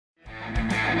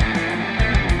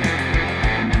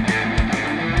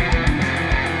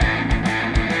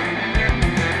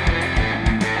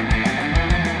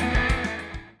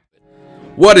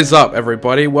What is up,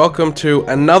 everybody? Welcome to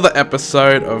another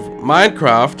episode of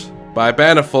Minecraft by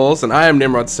Banner Falls, and I am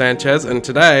Nimrod Sanchez, and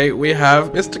today we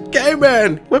have Mr.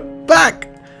 K-Man! We're back!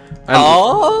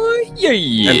 Oh,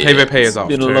 yeah. And PvP is off,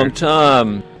 It's been too. a long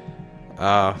time.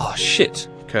 Oh, shit.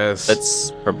 because That's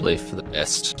probably for the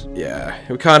best. yeah,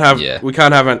 we can't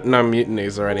have no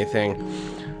mutinies or anything.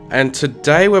 And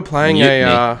today we're playing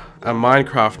a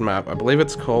Minecraft map. I believe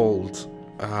it's called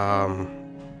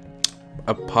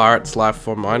A Pirate's Life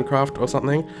for Minecraft or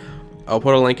something. I'll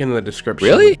put a link in the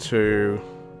description to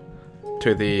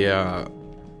the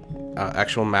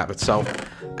actual map itself.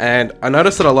 And I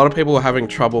noticed that a lot of people were having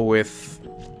trouble with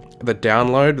the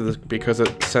download because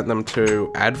it sent them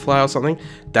to AdFly or something.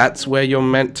 That's where you're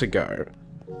meant to go.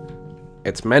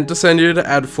 It's meant to send you to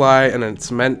AdFly, and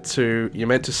you're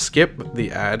meant to skip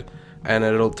the ad, and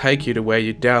it'll take you to where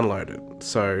you download it.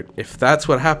 So if that's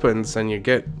what happens and you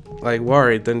get like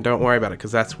worried, then don't worry about it,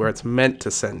 because that's where it's meant to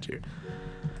send you.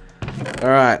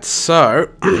 Alright, so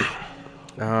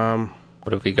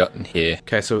What have we got in here?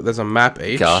 okay, so there's a map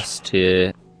each. Ghast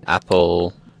here,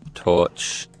 apple,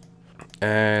 torch.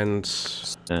 And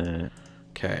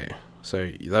okay,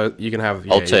 so you can have.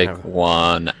 Yeah, I'll take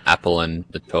one apple and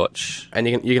the torch. and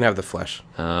you can have the flesh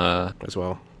The as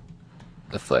well.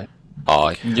 flare.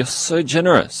 Oh, you're so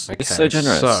generous. Okay, You're so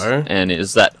generous. so- And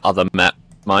is that other map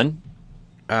mine?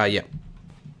 Yeah.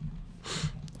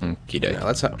 Okey-doke. Now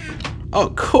let's have.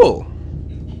 Oh, cool.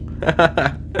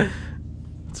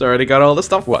 It's already got all the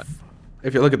stuff. What?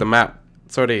 If you look at the map,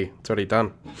 it's already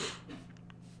done.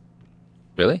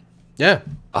 Really? Yeah.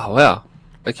 Oh, wow.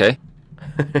 Okay.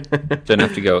 Don't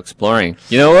have to go exploring.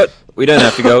 You know what? We don't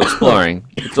have to go exploring.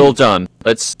 It's all done.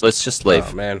 Let's just leave.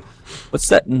 Oh man. What's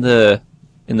that in the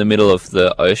middle of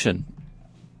the ocean?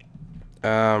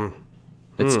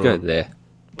 Let's go there.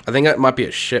 I think that might be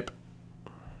a ship.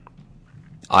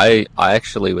 I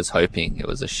actually was hoping it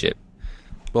was a ship.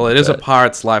 Well, it is a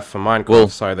Pirate's Life for Minecraft, Well-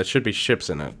 so there should be ships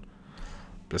in it.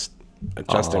 Just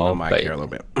adjusting Oh, my mic here a baby.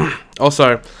 little bit.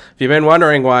 Also, if you've been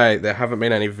wondering why there haven't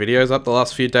been any videos up the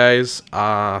last few days,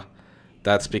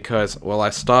 that's because, well,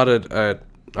 I started a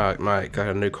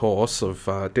new course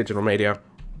of digital media,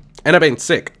 and I've been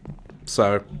sick.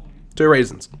 So, two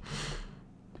reasons.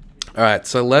 Alright,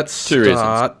 so let's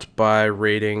start by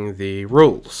reading the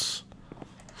rules.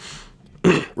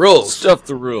 Rules. Stuff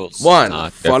the rules. 1. Go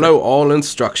Follow all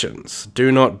instructions.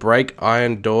 Do not break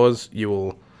iron doors. You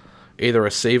will either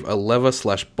receive a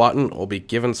lever/button or be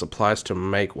given supplies to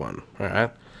make one.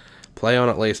 Alright. Play on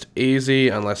at least easy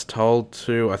unless told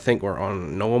to. I think we're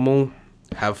on normal.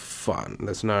 Have fun.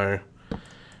 There's no...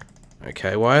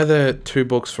 Okay, why are there 2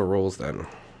 books for rules then?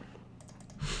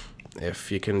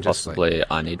 If you can just like, Possibly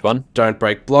I need one. don't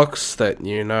break blocks that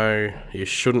you know you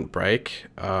shouldn't break.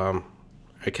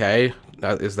 Okay,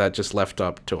 is that just left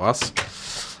up to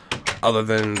us? Other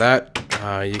than that,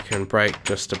 you can break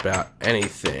just about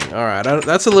anything. Alright,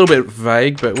 that's a little bit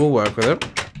vague, but we'll work with it.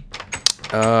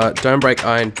 Don't break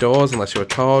iron doors unless you were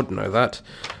told. Know that.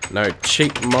 No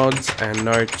cheat mods and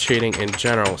no cheating in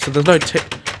general. So there's no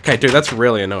okay, dude, that's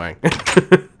really annoying.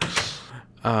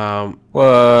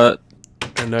 What?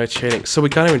 And no cheating. So we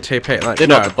can't even TP. Like, They're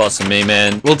no, not the boss of me,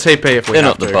 man. we'll TP if we They're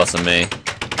have not the to. boss of me.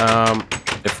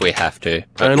 If we have to.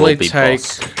 But Only we'll be take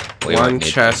boss. We one won't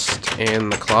need chest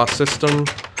in the class system,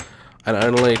 and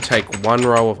only take 1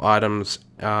 row of items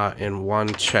in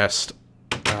 1 chest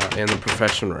in the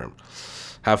profession room.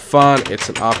 Have fun. It's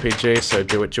an RPG, so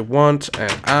do what you want.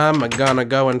 And I'm gonna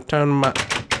go and turn my...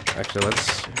 Actually,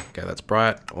 let's... Okay, that's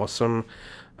bright. Awesome.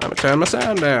 I'm gonna turn my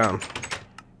sound down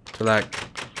to like...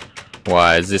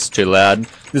 Why is this too loud?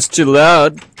 This too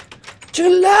loud. Too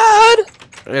loud.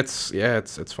 It's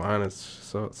fine. It's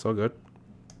so good.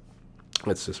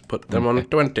 Let's just put them on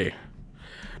 20.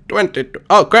 20.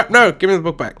 Oh crap! No, give me the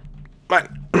book back.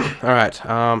 Mine. All right.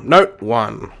 Note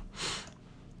 1.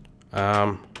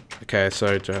 Okay,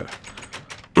 so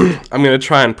I'm gonna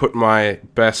try and put my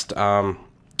best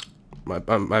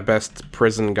my best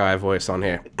prison guy voice on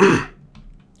here.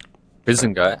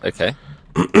 Prison guy. Okay.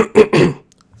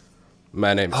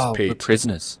 My name's Oh, we're Pete.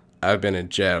 prisoners. I've been in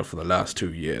jail for the last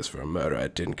 2 years for a murder I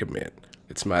didn't commit.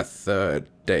 It's my 3rd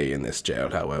day in this jail,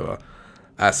 however.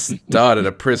 I started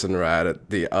a prison riot at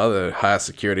the other high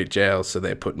security jail, so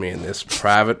they put me in this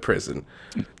private prison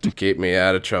to keep me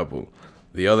out of trouble.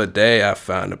 The other day I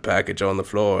found a package on the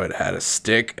floor. It had a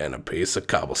stick and a piece of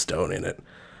cobblestone in it.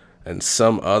 And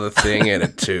some other thing in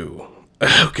it too.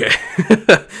 Okay.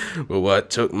 But what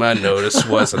took my notice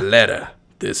was a letter.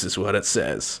 This is what it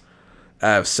says. I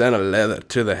have sent a letter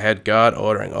to the head guard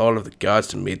ordering all of the guards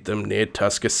to meet them near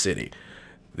Tusker City.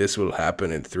 This will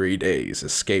happen in 3 days.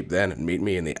 Escape then and meet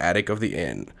me in the attic of the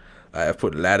inn. I have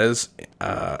put ladders,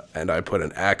 and I put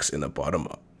an axe in the bottom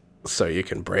so you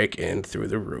can break in through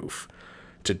the roof.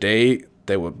 Today,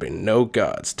 there will be no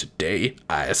guards. Today,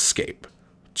 I escape.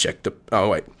 Check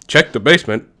the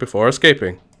basement before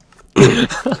escaping.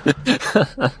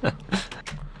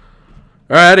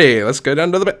 Alrighty, let's go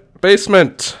down to the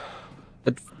basement.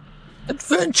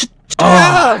 Adventure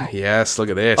Oh, yes, look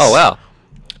at this. Oh, wow.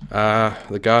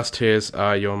 The gas tiers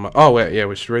are your... Oh, wait, yeah,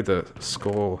 we should read the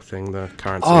score thing, the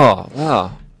currency. Oh,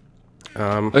 wow.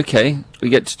 Okay, we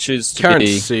get to choose to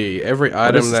Currency. Every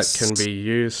item that this? can be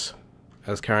used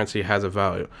as currency has a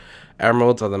value.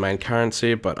 Emeralds are the main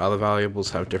currency, but other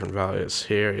valuables have different values.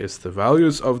 Here is the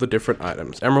values of the different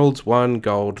items. Emeralds 1,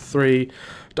 gold 3,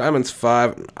 diamonds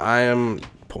 5, and iron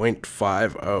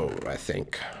 0.50, I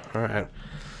think. Alright.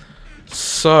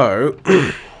 So,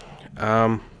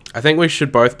 I think we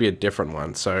should both be a different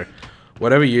one. So,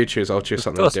 whatever you choose, I'll choose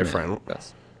something different.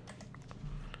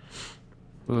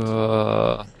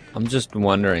 I'm just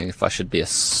wondering if I should be a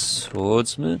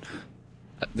swordsman.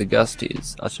 The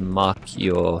Gusties, I should mark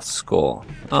your score.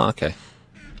 Oh, okay.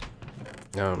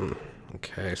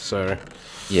 Okay, so...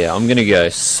 Yeah, I'm gonna go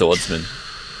swordsman.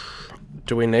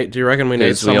 Do you reckon we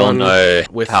need someone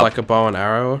with like a bow and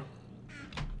arrow?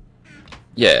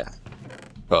 Yeah,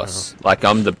 of course. Like,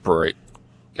 I'm the brute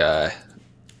guy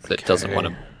that doesn't want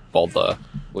to bother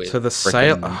with... So the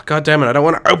sail... Oh, God damn it, I don't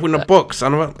want to open the book,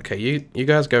 son of a... Okay, you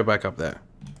guys go back up there.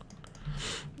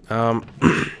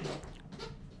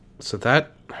 So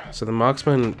the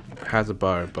marksman has a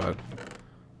bow, but...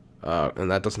 and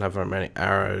that doesn't have very many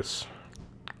arrows.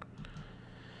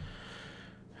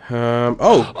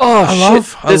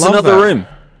 There's another room.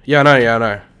 Yeah, I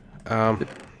know.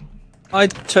 I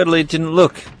totally didn't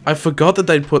look. I forgot that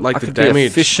they'd put like the could be a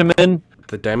damage, fisherman,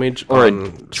 the damage or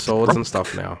on swords and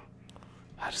stuff now.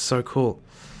 That's so cool.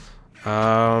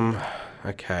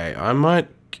 Okay, I might.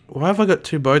 Why have I got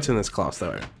 2 boats in this class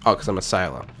though? Oh, because I'm a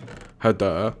sailor. How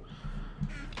duh.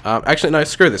 Actually, no.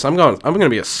 Screw this. I'm gonna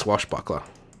be a swashbuckler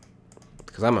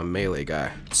because I'm a melee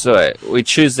guy. So we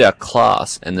choose our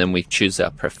class and then we choose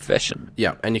our profession.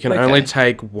 Yeah, and you can only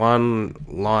take one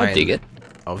line. I dig it.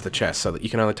 Of the chest, so that you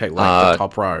can only take like the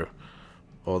top row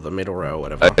or the middle row or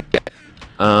whatever. Okay.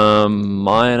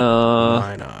 Miner.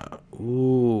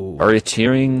 Ooh.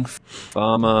 Orienteering,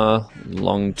 farmer,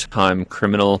 long-time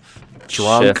criminal,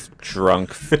 drunk, chef,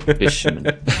 drunk,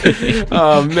 fisherman.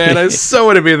 Oh man, I so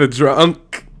want to be the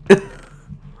drunk.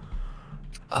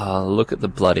 Look at the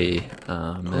bloody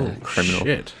criminal.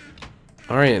 Shit.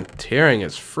 Orienteering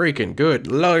is freaking good.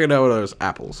 Look at all those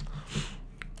apples.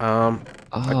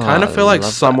 I kind of feel like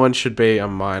someone should be a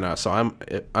miner, so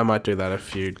I might do that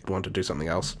if you want to do something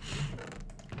else.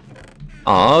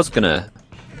 Oh, I was gonna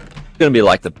be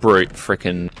like the brute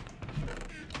frickin'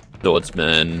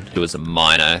 swordsman who was a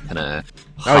miner, kind of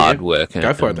hard working.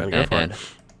 Go for it then. Go for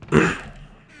it.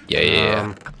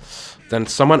 Yeah. Then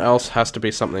someone else has to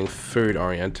be something food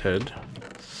oriented.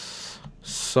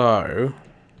 So,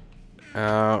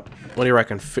 what do you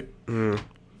reckon?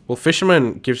 Well,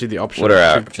 fisherman gives you the option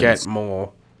to get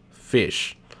more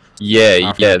fish.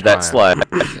 Yeah, that's like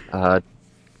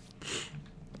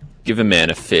give a man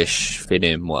a fish, feed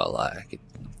him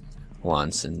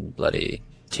once, and bloody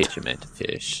teach a man to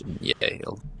fish. And yeah,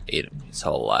 he'll eat him his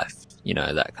whole life. You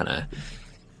know, that kind of.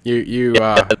 You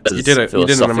did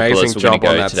an amazing job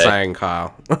on that saying,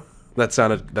 Kyle. that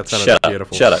sounded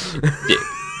beautiful. Shut up.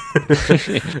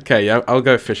 Okay, yeah, I'll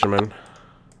go fisherman.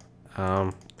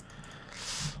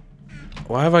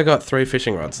 Why have I got 3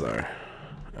 fishing rods though?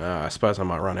 I suppose I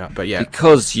might run out, but yeah.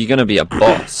 Because you're gonna be a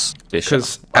boss.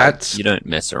 Because you don't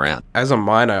mess around. As a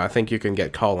miner, I think you can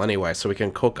get coal anyway, so we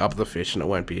can cook up the fish and it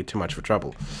won't be too much for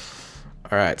trouble.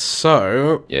 All right,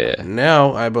 so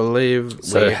now I believe.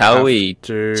 So how are we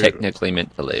technically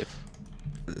meant to leave?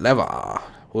 Lever.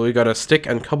 Well, we got a stick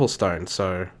and cobblestone.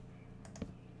 So.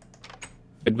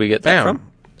 Where'd we get that from?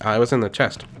 It was in the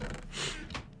chest.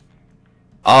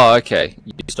 Oh, okay.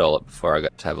 You stole it before I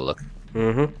got to have a look.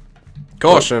 Mm-hmm.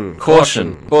 Caution!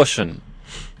 Alrighty.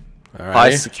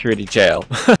 High security jail.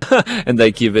 And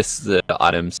they give us the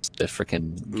items to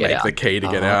freaking get out. Make the key to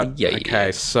get out. Yeah,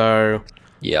 okay, so...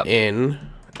 Yep. In...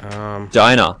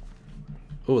 Diner.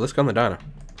 Oh, let's go in the diner.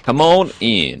 Come on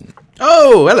in.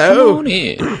 Oh, hello! Come on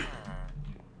in.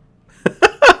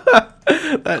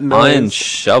 That noise. Iron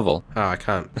shovel. Oh, I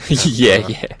can't. Yeah.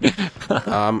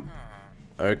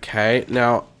 Okay,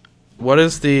 now, what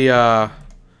is the,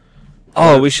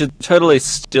 we should totally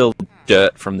steal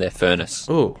dirt from their furnace.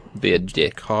 Ooh. Be a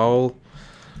dick. Coal.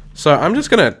 So, I'm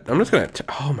just gonna,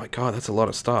 oh my god, that's a lot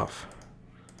of stuff.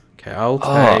 Okay, I'll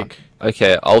Oh, take...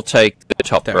 okay, I'll take the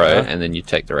top There row, we go. and then you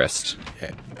take the rest.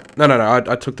 Yeah. No,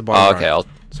 I took the bottom Oh, okay, row. I'll...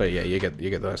 So yeah, you get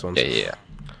those ones. Yeah.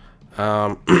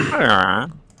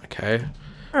 Okay.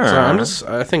 So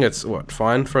I think it's, what,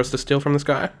 fine for us to steal from this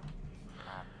guy?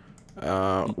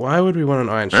 Why would we want an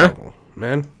iron shovel?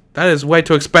 Man, that is way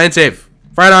too expensive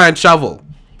for an iron shovel.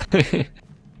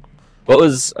 What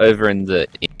was over in the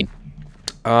inn?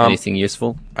 Anything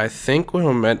useful? I think we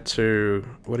were meant to...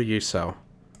 What do you sell?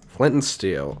 Flint and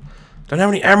steel. Don't have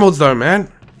any emeralds though,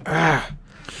 man. Ah.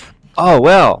 Oh,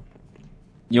 wow.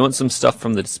 You want some stuff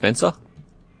from the dispenser?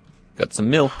 Got some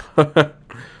milk.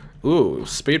 Ooh,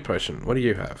 speed potion. What do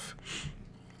you have?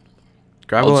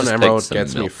 Gravel I'll and just take emerald some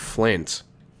gets me milk. flint.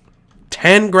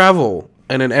 10 gravel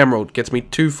and an emerald gets me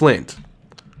 2 flint.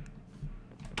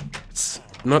 It's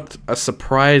not a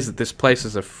surprise that this place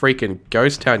is a freaking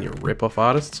ghost town, you rip-off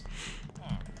artists.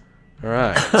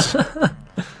 Alright.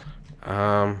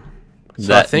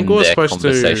 So I think we're supposed to...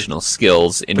 conversational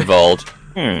skills involved.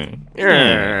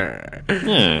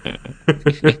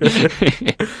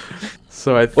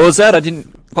 So I What was that? I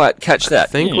didn't quite catch that.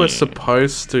 think we're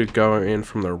supposed to go in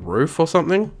from the roof or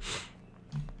something.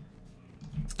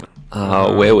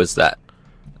 Where was that?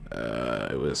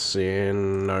 It was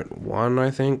in note 1, I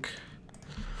think.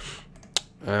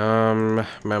 Um,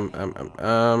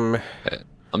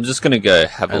 I'm just gonna go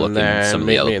have a look and in then some of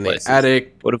the meet me other in the places.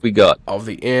 attic What have we got? of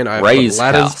the inn. I've Ray's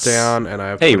got ladders house. down, and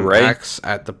I've Hey, put an Ray. axe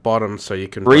at the bottom so you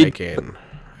can Read- break in.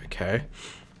 Okay.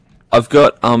 I've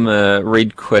got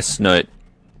read quest note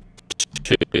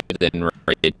 2, then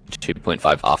read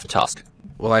 2.5 after task.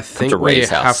 Well, I think to we Ray's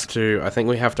house. have to. I think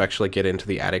we have to actually get into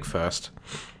the attic first.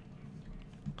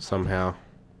 Somehow.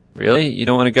 Really? You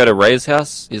don't want to go to Ray's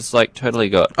house? He's like totally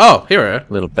got Oh, here we are. a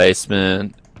little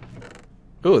basement.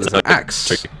 Ooh, there's an Sorry.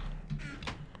 axe.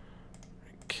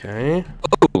 Okay.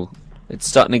 Oh, it's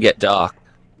starting to get dark.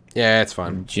 Yeah, it's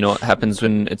fine. Do you know what happens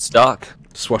when it's dark?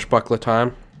 Swashbuckler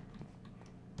time.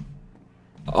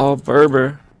 Oh,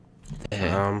 Berber.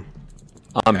 Um.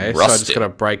 I'm Okay, so I just rusty. gotta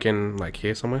break in like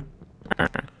here somewhere.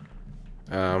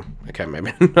 Okay,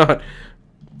 maybe not.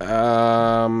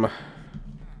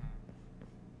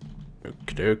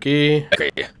 Okie dokie.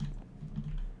 Okay.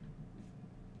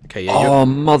 Okay, yeah, Oh,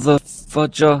 mother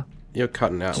fudger. you're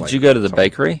cutting out. Did like, you go to the something.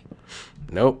 bakery?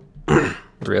 Nope.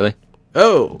 Really?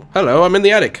 Oh, hello, I'm in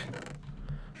the attic.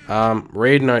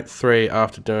 Read note 3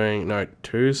 after doing note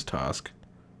 2's task.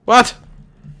 What?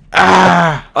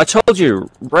 Ah! I told you,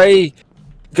 Ray.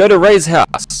 Go to Ray's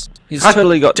house. He's God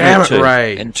totally got damn note it, 2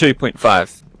 Ray. and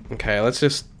 2.5. Okay, let's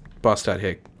just bust out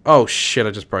here. Oh shit,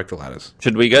 I just broke the ladders.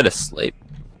 Should we go to sleep?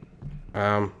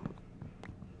 Or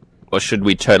should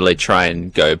we totally try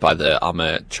and go by the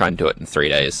armor, try and do it in 3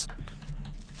 days?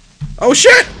 Oh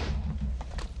shit!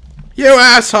 You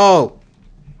asshole!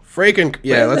 Freaking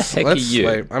yeah, Where the let's heck are you?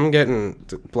 sleep. I'm getting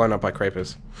blown up by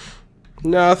creepers.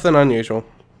 Nothing unusual.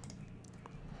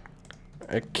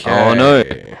 Okay. Oh no.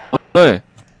 Oh, no.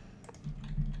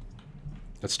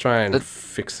 Let's try and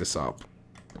fix this up.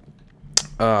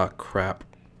 Ah, crap.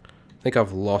 I think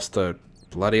I've lost the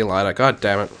bloody lighter. God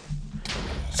damn it.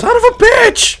 Son of a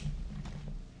bitch!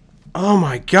 Oh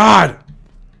my god!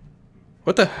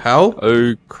 What the hell?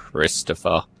 Oh,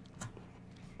 Christopher.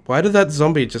 Why did that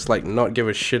zombie just like not give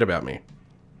a shit about me?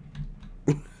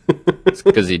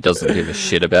 Because he doesn't give a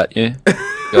shit about you.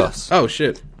 Gosh. Oh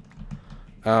shit.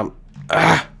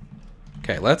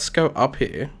 Okay, let's go up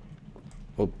here.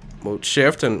 We'll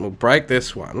shift and we'll break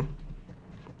this one.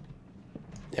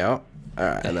 Yeah.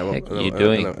 Alright, and then we'll, heck and are you then-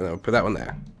 doing? and then we'll put that one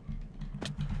there.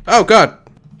 Oh god!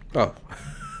 Oh.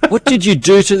 What did you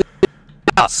do to the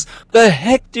house? The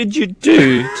heck did you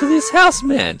do to this house,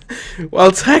 man?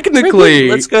 Well, technically,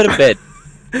 Let's go to bed.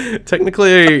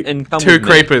 technically, And come 2 with me.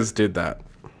 creepers did that.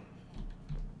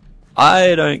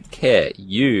 I don't care.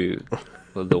 You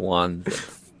were the one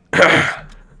that...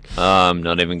 I'm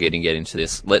not even going to get into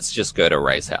this. Let's just go to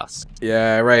Ray's house.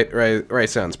 Yeah, Ray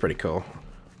sounds pretty cool.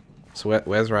 So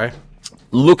where's Ray?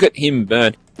 Look at him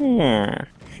burn.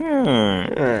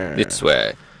 This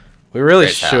way. We really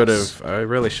Ray's should house. have. I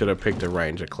really should have picked a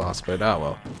ranger class, but oh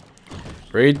well.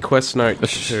 Read quest note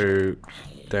 2,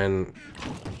 then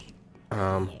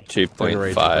 2.5 when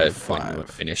 2.5. we're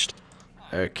finished.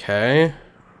 Okay.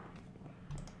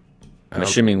 I'm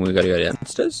assuming we got to go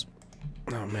downstairs.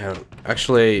 Oh man,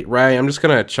 actually, Ray, I'm just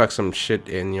gonna chuck some shit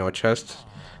in your chest.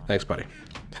 Thanks, buddy.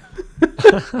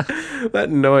 That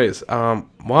noise.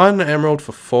 1 emerald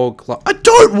for 4 glass. I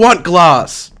don't want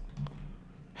glass.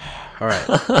 All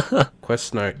right.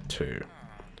 Quest note 2.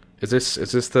 Is this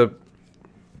the?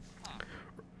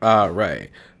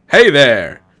 Ray. Hey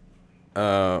there.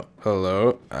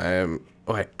 Hello. I am.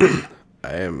 Wait,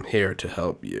 I am here to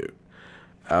help you.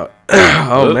 Oh,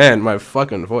 oh man, my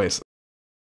fucking voice.